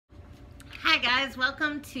Hi guys,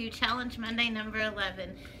 welcome to Challenge Monday number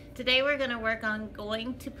 11. Today we're going to work on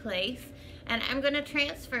going to place, and I'm going to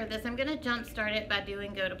transfer this. I'm going to jump start it by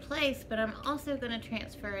doing go to place, but I'm also going to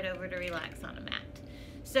transfer it over to relax on a mat.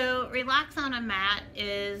 So relax on a mat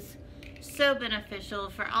is so beneficial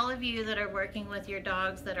for all of you that are working with your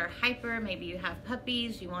dogs that are hyper. Maybe you have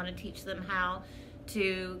puppies, you want to teach them how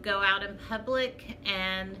to go out in public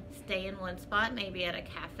and stay in one spot, maybe at a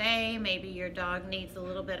cafe, maybe your dog needs a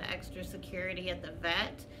little bit of extra security at the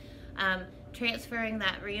vet. Transferring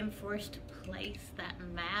that reinforced place, that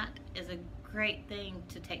mat, is a great thing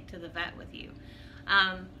to take to the vet with you.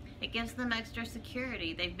 It gives them extra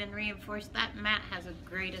security. They've been reinforced. That mat has a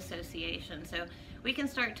great association. So we can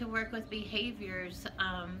start to work with behaviors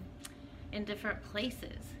in different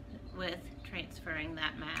places with transferring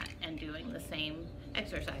that mat and doing the same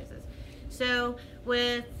exercises. So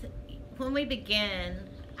when we begin,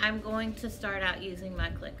 I'm going to start out using my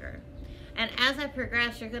clicker. And as I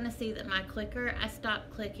progress, you're going to see that my clicker, I stop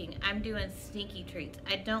clicking. I'm doing sneaky treats.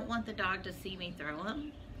 I don't want the dog to see me throw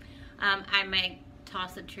them. I may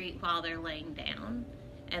toss a treat while they're laying down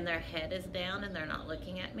and their head is down and they're not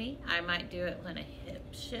looking at me. I might do it when a hip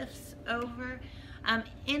shifts over.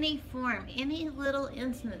 Any form, any little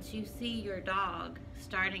instance you see your dog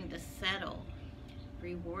starting to settle,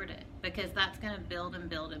 reward it, because that's going to build and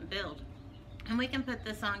build and build. And we can put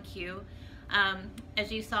this on cue.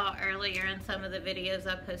 As you saw earlier in some of the videos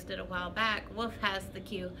I posted a while back, Wolf has the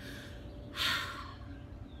cue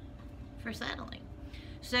for settling.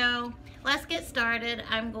 So let's get started.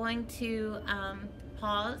 I'm going to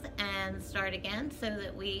pause and start again so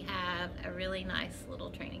that we have a really nice little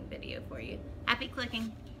training video for you. Happy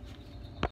clicking.